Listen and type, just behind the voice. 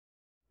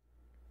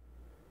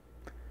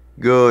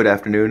Good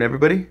afternoon,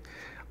 everybody,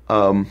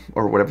 or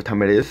whatever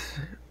time it is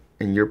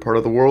in your part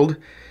of the world.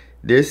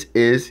 This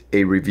is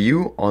a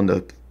review on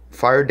the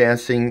Fire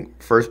Dancing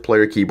First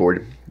Player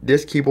keyboard.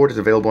 This keyboard is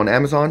available on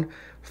Amazon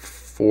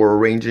for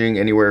ranging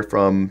anywhere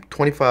from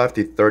 $25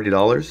 to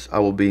 $30. I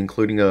will be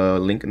including a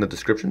link in the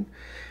description.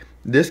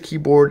 This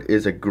keyboard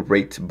is a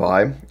great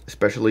buy,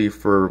 especially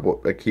for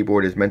what a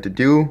keyboard is meant to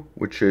do,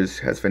 which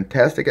has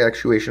fantastic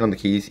actuation on the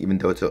keys, even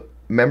though it's a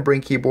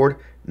membrane keyboard,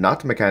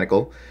 not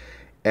mechanical.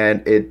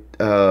 And it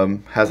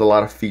has a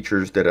lot of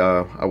features that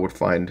I would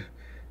find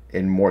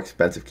in more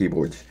expensive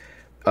keyboards.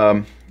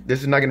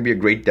 This is not going to be a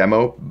great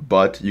demo,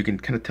 but you can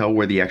kind of tell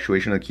where the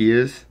actuation of the key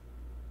is.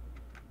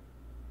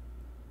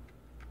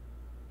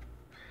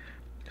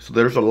 So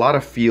there's a lot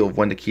of feel of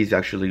when the key is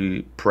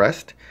actually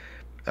pressed.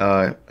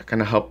 It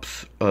kind of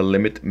helps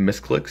limit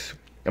misclicks.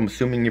 I'm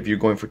assuming if you're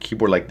going for a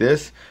keyboard like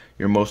this,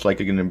 you're most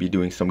likely going to be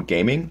doing some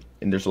gaming,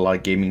 and there's a lot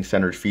of gaming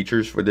centered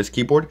features for this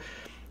keyboard.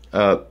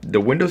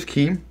 The Windows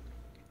key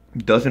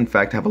does in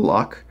fact have a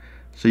lock,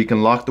 so you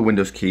can lock the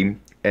Windows key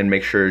and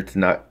make sure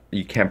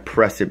you can't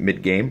press it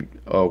mid-game.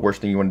 Worst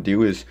thing you want to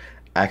do is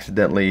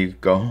accidentally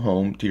go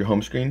home to your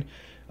home screen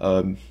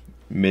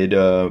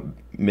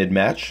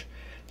mid-match.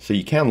 So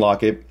you can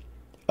lock it.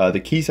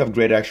 The keys have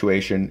great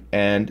actuation,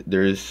 and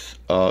there's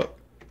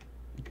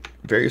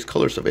various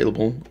colors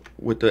available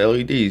with the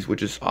LEDs,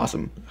 which is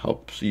awesome.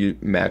 Helps you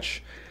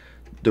match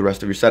the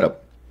rest of your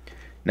setup.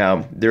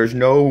 Now, there's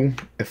no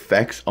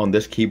effects on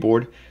this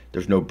keyboard.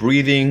 There's no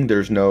breathing,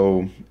 there's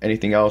no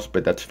anything else,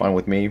 but that's fine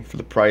with me. For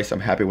the price, I'm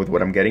happy with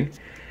what I'm getting.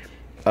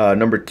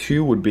 Number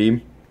two would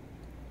be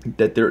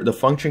that the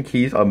function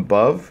keys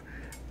above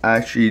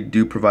actually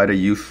do provide a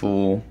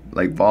useful,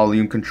 like,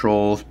 volume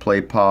controls, play,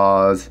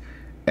 pause,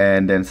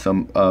 and then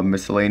some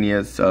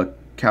miscellaneous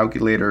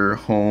calculator,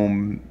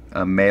 home,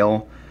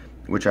 mail,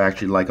 which I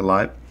actually like a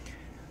lot.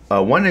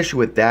 One issue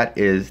with that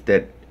is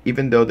that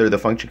even though they're the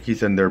function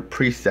keys and they're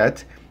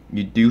preset,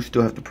 you do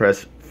still have to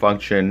press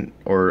function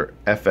or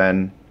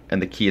FN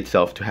and the key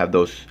itself to have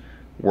those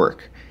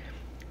work.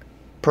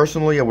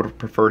 Personally, I would have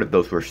preferred if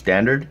those were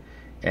standard,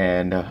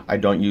 and I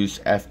don't use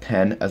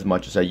F10 as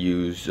much as I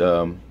use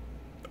or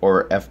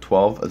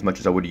F12 as much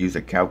as I would use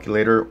a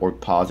calculator or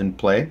pause and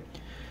play,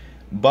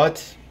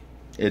 but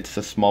it's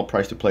a small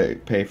price to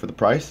pay for the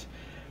price.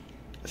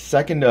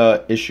 Second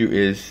issue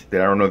is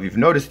that I don't know if you've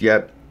noticed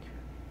yet,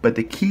 but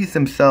the keys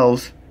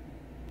themselves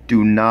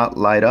do not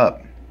light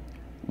up.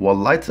 What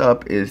lights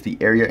up is the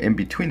area in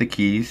between the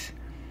keys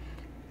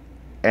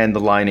and the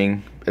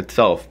lining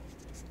itself.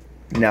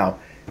 Now,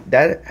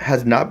 that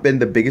has not been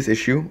the biggest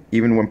issue,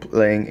 even when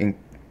playing in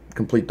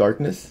complete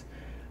darkness.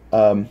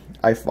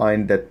 I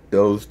find that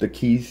the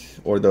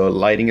keys or the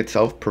lighting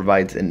itself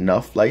provides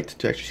enough light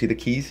to actually see the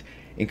keys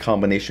in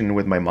combination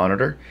with my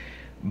monitor.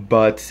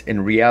 But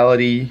in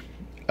reality,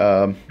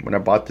 when I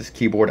bought this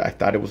keyboard, I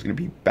thought it was going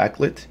to be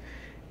backlit,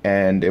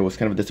 and it was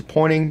kind of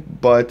disappointing,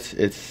 but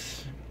it's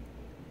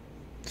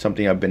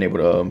something I've been able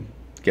to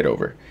get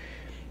over.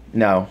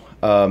 Now,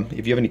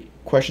 if you have any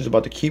questions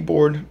about the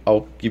keyboard,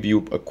 I'll give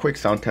you a quick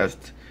sound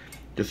test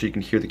just so you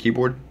can hear the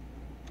keyboard.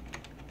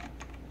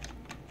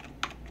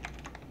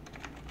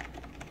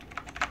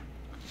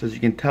 So as you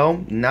can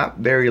tell, not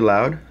very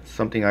loud,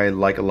 something I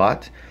like a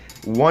lot.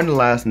 One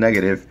last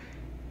negative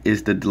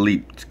is the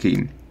delete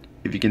key.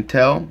 If you can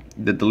tell,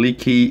 the delete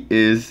key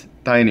is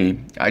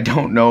tiny. I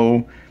don't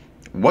know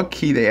what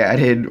key they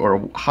added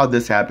or how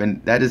this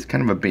happened. That is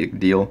kind of a big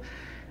deal.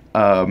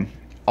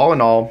 All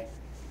in all,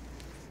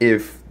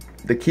 if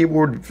the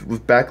keyboard was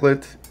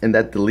backlit and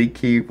that delete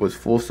key was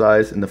full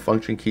size and the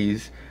function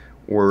keys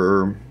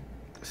were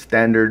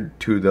standard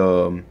to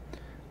the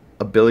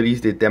abilities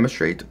they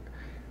demonstrate,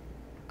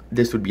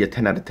 this would be a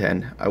 10 out of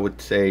 10. I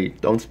would say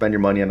don't spend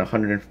your money on a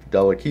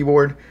 $150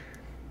 keyboard.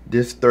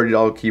 This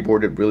 $30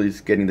 keyboard, it really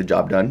is getting the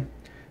job done.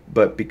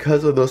 But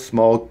because of those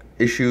small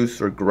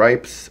issues or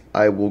gripes,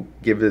 I will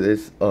give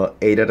this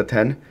 8 out of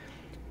 10.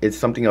 It's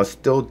something I'll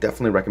still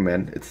definitely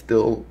recommend. It's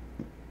still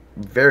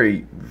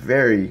very,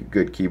 very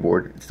good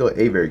keyboard. It's still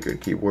a very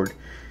good keyboard.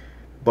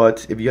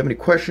 But if you have any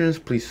questions,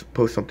 please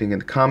post something in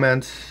the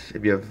comments.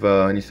 If you have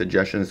any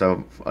suggestions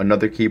of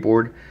another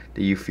keyboard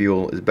that you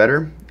feel is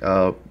better,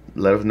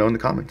 let us know in the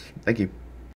comments. Thank you.